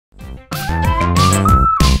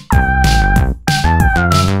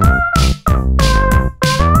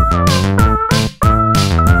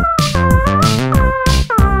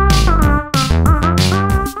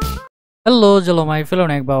Hello my fellow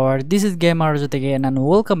neckbowers, this is Gamer again and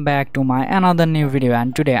welcome back to my another new video.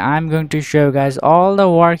 And today I'm going to show you guys all the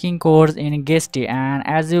working codes in Guesty. And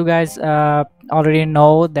as you guys already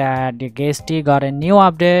know that the Guesty got a new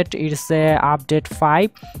update. It's a update 5.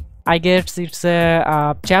 I guess it's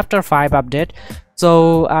a chapter 5 update.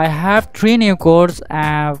 So I have 3 new codes.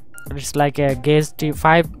 It's like a Guesty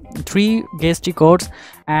 3 Guesty codes,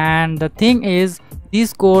 and the thing is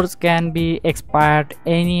these codes can be expired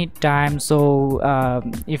anytime. So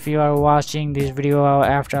if you are watching this video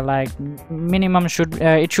after like minimum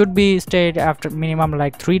it should be stayed after minimum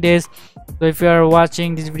like 3 days. So if you are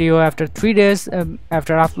watching this video after 3 days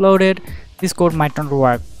after uploaded, this code might not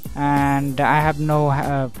work, and I have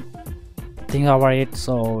no thing over it.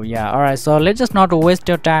 So yeah, alright, so let's just not waste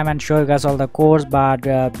your time and show you guys all the codes. But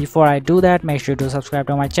before I do that, make sure to subscribe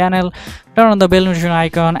to my channel, turn on the bell notification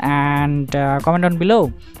icon, and comment down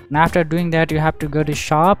below. And after doing that, you have to go to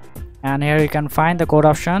shop, and here you can find the code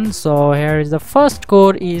option. So here is the first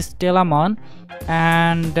code is Telamon,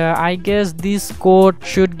 and I guess this code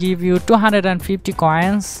should give you 250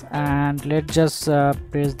 coins. And let's just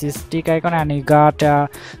press this tick icon, and you got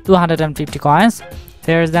 250 coins.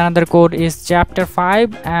 There's another code is chapter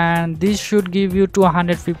 5, and this should give you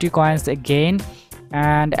 250 coins again.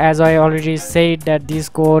 And as I already said that this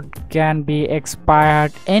code can be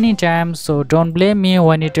expired anytime, so don't blame me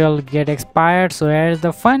when it will get expired. So here's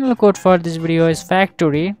the final code for this video is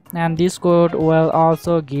factory, and this code will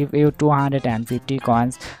also give you 250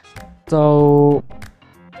 coins. So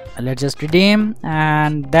let's just redeem,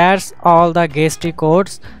 and that's all the Guesty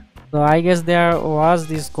codes. So I guess there was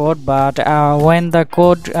this code, but when the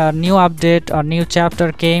code new update or new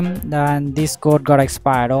chapter came, then this code got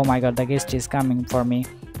expired. Oh my god, the Guesty is coming for me.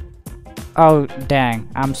 Oh dang,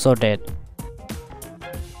 I'm so dead.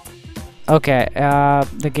 Okay,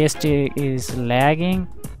 the Guesty is lagging.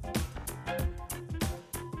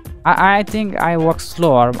 I think I walk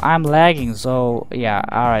slower. I'm lagging, so yeah.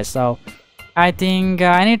 Alright, so I think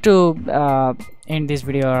I need to end this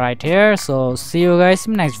video right here. So see you guys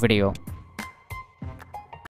in the next video.